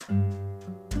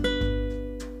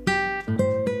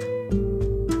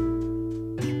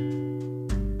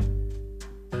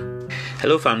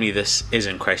Hello, family. This is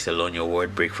In Christ Alone, your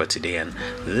word break for today. And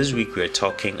this week we are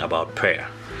talking about prayer.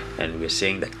 And we're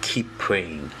saying that keep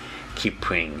praying.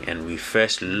 And we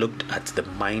first looked at the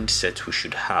mindset we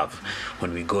should have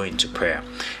when we go into prayer.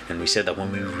 And we said that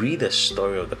when we read the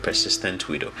story of the persistent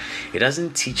widow, it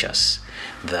doesn't teach us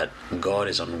that God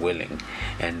is unwilling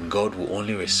and God will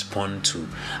only respond to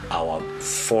our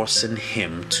forcing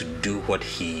him to do what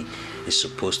he is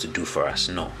supposed to do for us.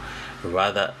 No.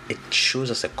 Rather, it shows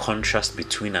us a contrast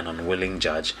between an unwilling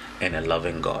judge and a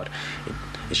loving God.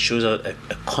 It shows us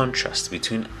a contrast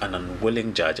between an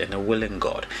unwilling judge and a willing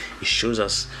God. It shows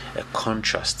us a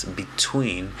contrast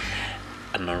between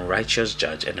an unrighteous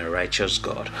judge and a righteous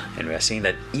God. And we are saying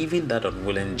that even that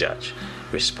unwilling judge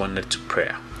responded to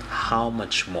prayer. How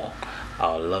much more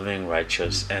our loving,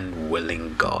 righteous, and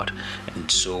willing God?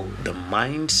 And so the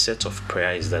mindset of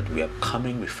prayer is that we are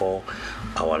coming before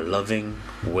our loving,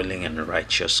 willing, and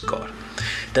righteous God.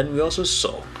 Then we also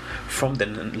saw from the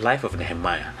life of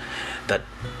Nehemiah that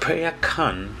prayer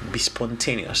can be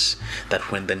spontaneous,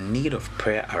 that when the need of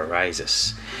prayer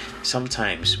arises,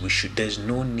 sometimes there's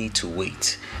no need to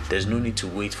wait. There's no need to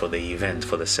wait for the event,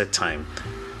 for the set time.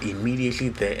 Immediately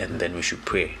there and then we should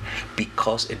pray,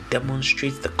 because it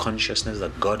demonstrates the consciousness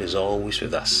that God is always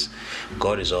with us.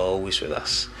 God is always with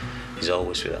us. He's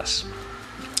always with us.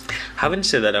 Having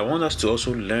said that, I want us to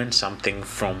also learn something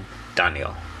from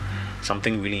Daniel.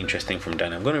 Something really interesting from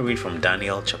Daniel. I'm going to read from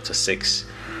Daniel chapter 6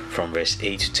 from verse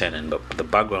 8 to 10. And the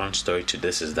background story to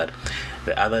this is that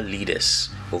the other leaders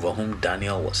over whom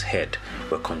Daniel was head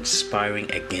were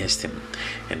conspiring against him,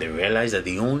 and they realized that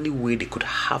the only way they could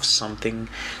have something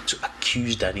to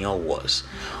accuse Daniel was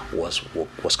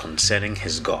concerning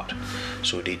his God.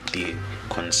 So they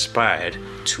conspired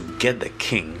to get the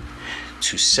king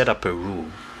to set up a rule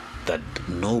that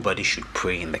nobody should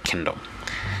pray in the kingdom.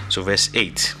 So verse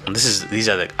 8, these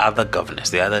are the other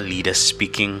governors, the other leaders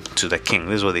speaking to the king.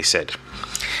 This is what they said.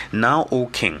 Now, O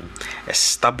king,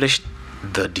 establish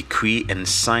the decree and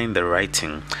sign the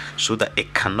writing, so that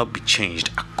it cannot be changed,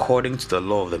 according to the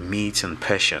law of the Medes and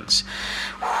Persians,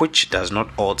 which does not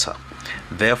alter.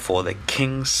 Therefore the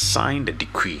king signed a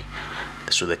decree.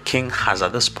 So the king has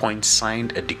at this point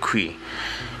signed a decree,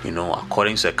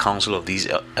 according to the council of these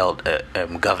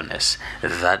governors,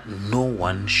 that no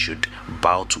one should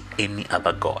bow to any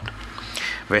other god.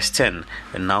 Verse 10,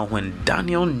 and now when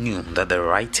Daniel knew that the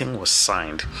writing was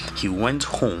signed, he went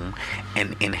home,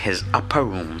 and in his upper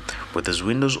room, with his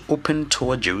windows open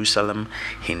toward Jerusalem,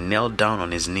 he knelt down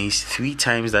on his knees 3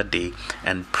 times that day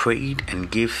and prayed and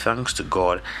gave thanks to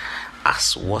God,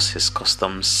 as was his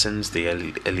custom since the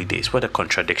early days. What a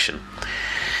contradiction.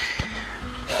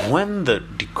 When the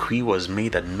decree was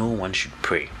made that no one should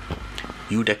pray,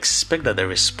 you would expect that the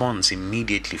response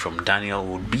immediately from Daniel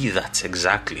would be that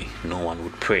exactly no one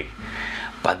would pray.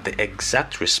 But the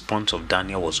exact response of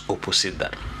Daniel was opposite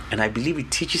that. And I believe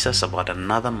it teaches us about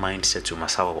another mindset we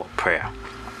must have about prayer.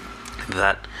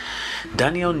 That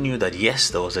Daniel knew that yes,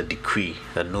 there was a decree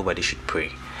that nobody should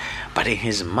pray. But in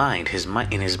his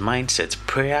mindset,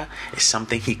 prayer is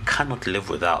something he cannot live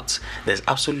without. There's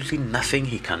absolutely nothing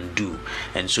he can do.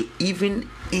 And so even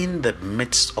in the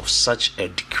midst of such a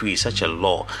decree, such a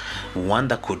law, one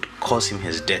that could cause him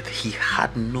his death, he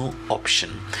had no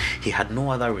option. He had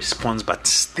no other response but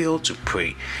still to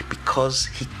pray, because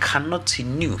he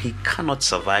knew he cannot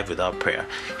survive without prayer.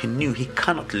 He knew he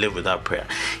cannot live without prayer.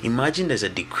 Imagine there's a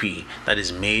decree that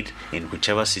is made in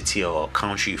whichever city or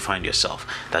country you find yourself,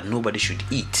 that nobody should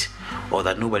eat or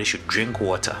that nobody should drink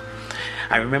water.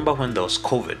 I remember when there was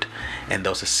COVID and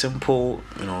there was a simple,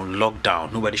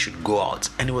 lockdown, nobody should go out,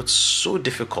 and it was so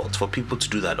difficult for people to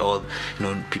do that. Or,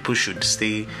 people should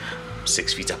stay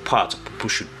 6 feet apart, or people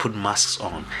should put masks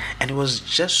on, and it was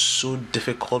just so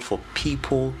difficult for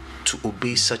people to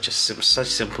obey such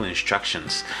simple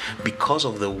instructions because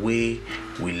of the way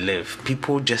we live.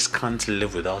 People just can't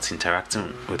live without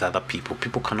interacting with other people.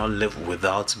 People cannot live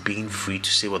without being free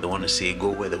to say what they want to say, go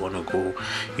where they want to go,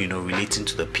 relating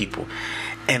to the people.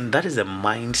 And that is the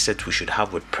mindset we should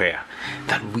have with prayer,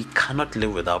 that we cannot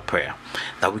live without prayer,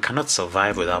 that we cannot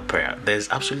survive without prayer. There's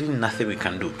absolutely nothing we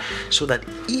can do. So that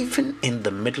even in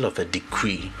the middle of a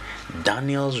decree,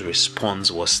 Daniel's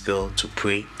response was still to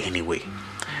pray anyway.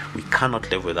 We cannot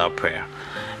live without prayer.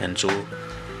 And so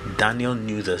Daniel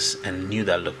knew this and knew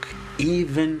that, look,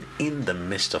 even in the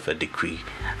midst of a decree,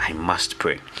 I must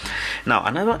pray. Now,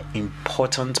 another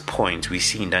important point we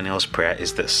see in Daniel's prayer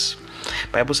is this.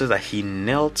 The Bible says that he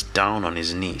knelt down on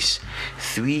his knees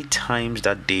 3 times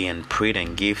that day and prayed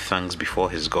and gave thanks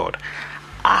before his God,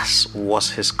 as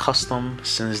was his custom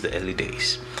since the early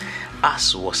days.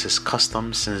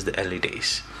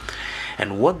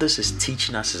 And what this is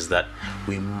teaching us is that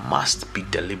we must be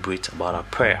deliberate about our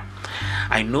prayer.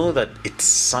 I know that it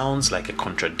sounds like a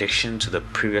contradiction to the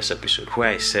previous episode where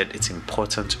I said it's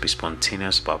important to be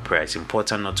spontaneous about prayer. It's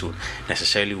important not to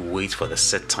necessarily wait for the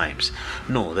set times.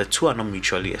 No, the two are not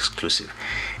mutually exclusive.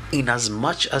 In as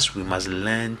much as we must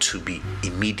learn to be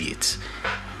immediate,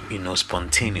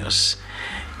 spontaneous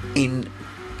in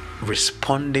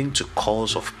responding to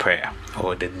calls of prayer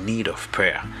or the need of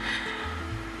prayer,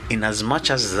 in as much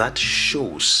as that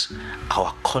shows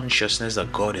our consciousness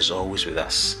that God is always with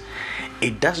us,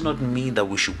 it does not mean that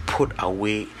we should put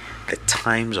away the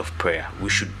times of prayer.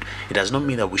 It does not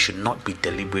mean that we should not be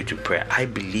deliberate with prayer. I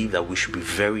believe that we should be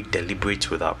very deliberate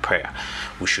with our prayer.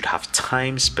 We should have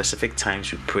specific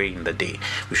times we pray in the day.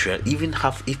 We should even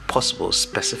have, if possible,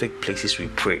 specific places we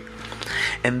pray.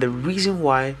 And the reason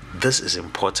why this is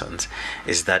important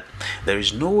is that there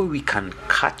is no way we can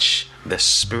catch the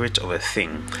spirit of a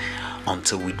thing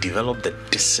until we develop the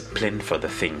discipline for the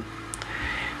thing.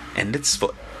 And it's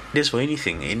for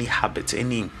anything, any habit,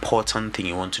 any important thing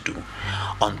you want to do.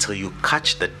 Until you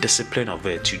catch the discipline of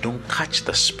it, you don't catch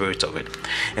the spirit of it.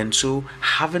 And so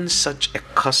having such a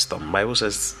custom, Bible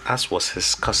says, as was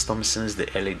his custom since the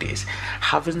early days,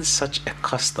 having such a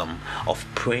custom of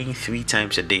praying 3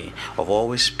 times a day, of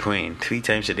always praying 3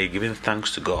 times a day, giving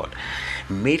thanks to God,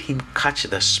 made him catch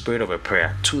the spirit of a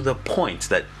prayer to the point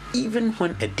that even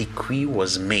when a decree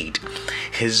was made,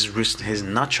 his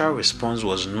natural response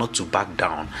was not to back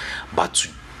down, but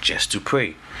just to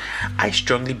pray. I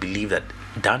strongly believe that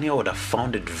Daniel would have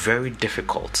found it very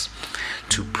difficult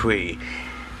to pray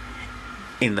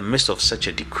in the midst of such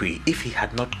a decree if he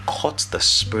had not caught the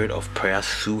spirit of prayer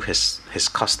through his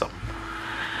custom.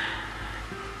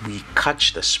 We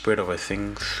catch the spirit of a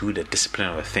thing through the discipline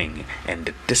of a thing, and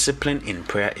the discipline in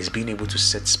prayer is being able to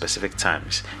set specific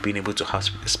times, being able to have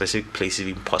specific places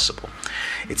if possible.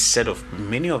 It's said of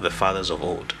many of the fathers of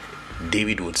old.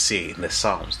 David would say in the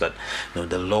Psalms that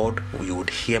the Lord, you would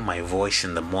hear my voice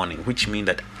in the morning, which means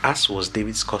that, as was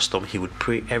David's custom, he would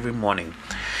pray every morning.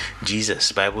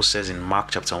 Jesus, Bible says in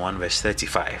Mark chapter 1 verse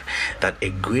 35 that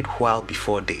a great while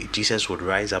before day, Jesus would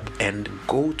rise up and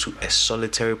go to a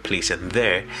solitary place, and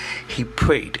there he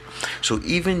prayed. So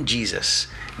even Jesus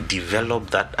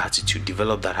developed that attitude,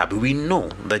 developed that habit. We know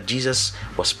that Jesus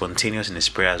was spontaneous in his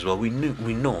prayer as well. We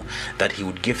know that he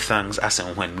would give thanks as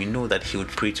and when. We know that he would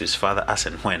pray to his Father as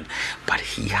and when, but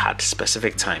he had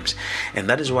specific times. And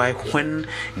that is why when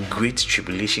great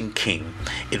tribulation came,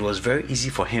 it was very easy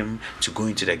for him to go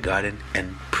into the garden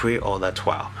and pray all that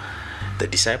while. The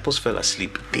disciples fell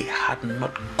asleep. They had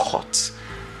not caught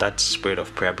that spirit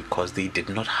of prayer because they did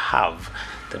not have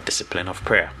the discipline of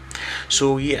prayer.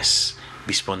 So yes,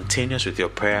 be spontaneous with your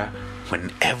prayer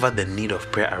whenever the need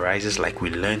of prayer arises, like we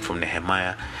learned from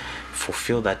Nehemiah.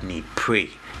 Fulfill that need,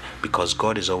 pray, because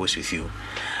God is always with you.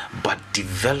 But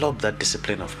develop that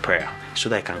discipline of prayer so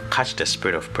that I can catch the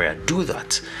spirit of prayer. Do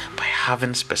that by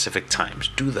having specific times.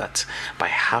 Do that by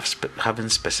having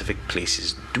specific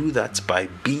places. Do that by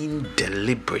being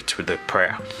deliberate with the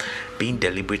prayer. Being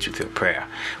deliberate with your prayer.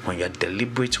 When you're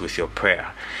deliberate with your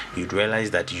prayer, you'd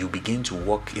realize that you begin to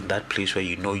walk in that place where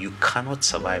you know you cannot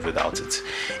survive without it.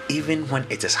 Even when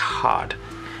it is hard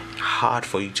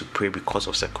for you to pray because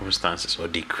of circumstances or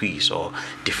decrees or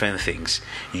different things,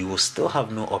 you will still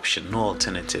have no option, no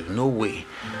alternative, no way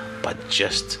but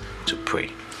just to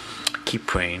pray. Keep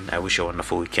praying. I wish you a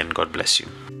wonderful weekend. God bless you.